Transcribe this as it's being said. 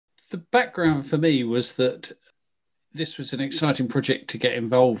The background for me was that this was an exciting project to get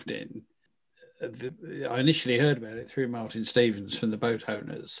involved in. I initially heard about it through Martin Stevens from the Boat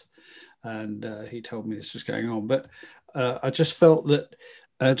Owners, and he told me this was going on. But I just felt that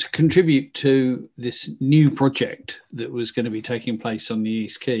to contribute to this new project that was going to be taking place on the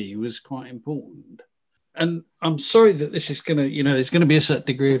East Quay was quite important. And I'm sorry that this is going to, there's going to be a certain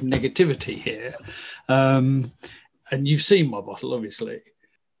degree of negativity here. And you've seen my bottle, obviously.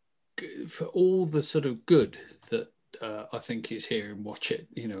 For all the sort of good that I think is here in Watchet,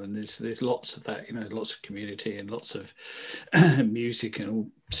 and there's lots of that, lots of community and lots of music and all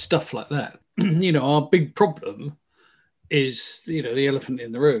stuff like that. Our big problem is, the elephant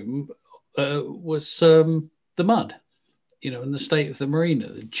in the room was the mud, and the state of the marina,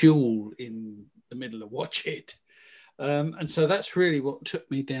 the jewel in the middle of Watchet. And so that's really what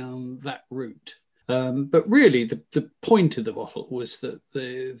took me down that route. But really, the point of the bottle was that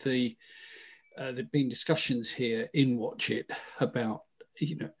there'd been discussions here in Watchet about,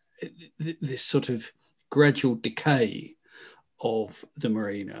 this sort of gradual decay of the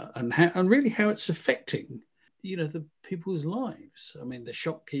marina and really how it's affecting, the people's lives. I mean, the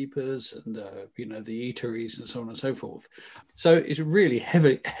shopkeepers and, the eateries and so on and so forth. So it's really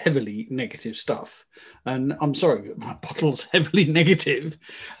heavily negative stuff. And I'm sorry, but my bottle's heavily negative.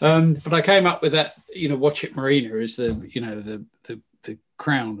 But I came up with that, Watchet Marina is the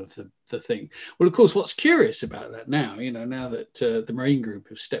crown of the thing. Well, of course, what's curious about that now, now that the Marine Group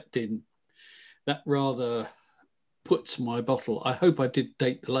have stepped in, that rather puts my bottle, I hope I did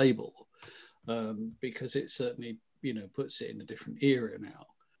date the label, because it certainly, puts it in a different era now.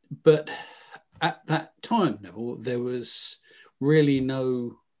 But at that time, Neville, there was really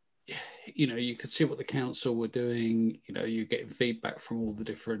no, you could see what the council were doing, you're getting feedback from all the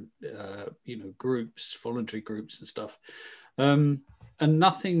different, groups, voluntary groups and stuff. And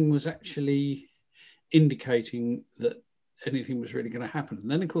nothing was actually indicating that anything was really going to happen. And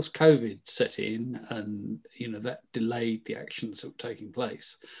then, of course, COVID set in and, that delayed the actions that were taking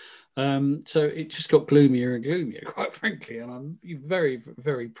place. So it just got gloomier and gloomier, quite frankly, and I'm very,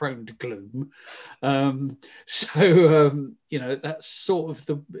 very prone to gloom. That's sort of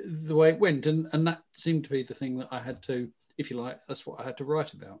the way it went. And that seemed to be the thing that I had to, if you like, that's what I had to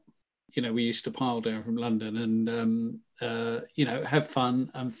write about. We used to pile down from London and, have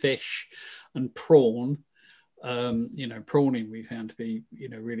fun and fish and prawn. Prawning we found to be,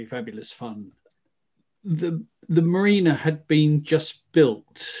 really fabulous fun. The marina had been just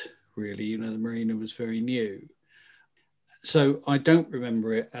built, really, the marina was very new. So I don't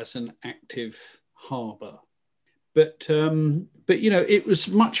remember it as an active harbour. But it was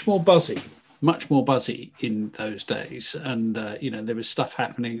much more buzzy in those days. And, there was stuff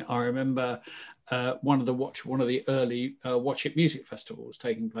happening. I remember one of the early Watchet music festivals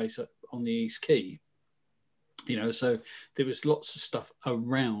taking place on the East Quay. So there was lots of stuff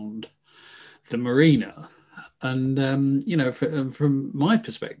around the marina. And, from my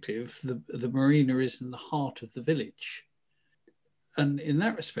perspective, the marina is in the heart of the village. And in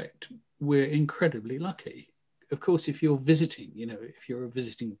that respect, we're incredibly lucky. Of course, if you're visiting, if you're a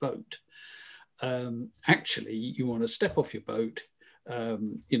visiting boat, actually, you want to step off your boat,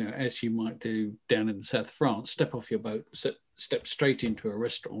 as you might do down in the south of France, step off your boat, step straight into a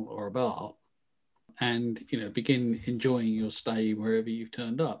restaurant or a bar, and begin enjoying your stay wherever you've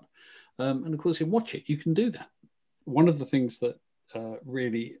turned up. And of course, in Watchet, you can do that. One of the things that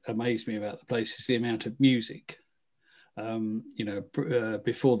really amazed me about the place is the amount of music.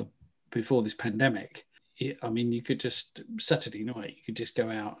 Before this pandemic, you could just Saturday night, you could just go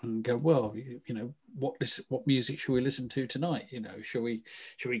out and go, well, what music should we listen to tonight? Shall we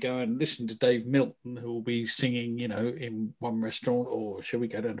go and listen to Dave Milton, who will be singing, in one restaurant, or shall we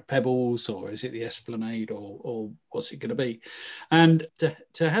go down to Pebbles, or is it the Esplanade, or what's it going to be? And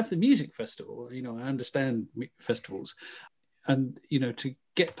to have the music festival, I understand festivals, and to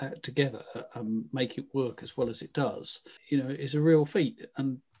get that together and make it work as well as it does, is a real feat.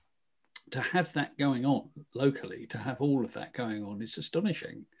 And to have that going on locally, to have all of that going on is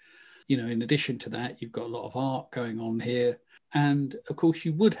astonishing. In addition to that, you've got a lot of art going on here. And of course,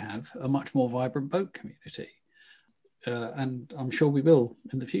 you would have a much more vibrant boat community. And I'm sure we will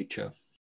in the future.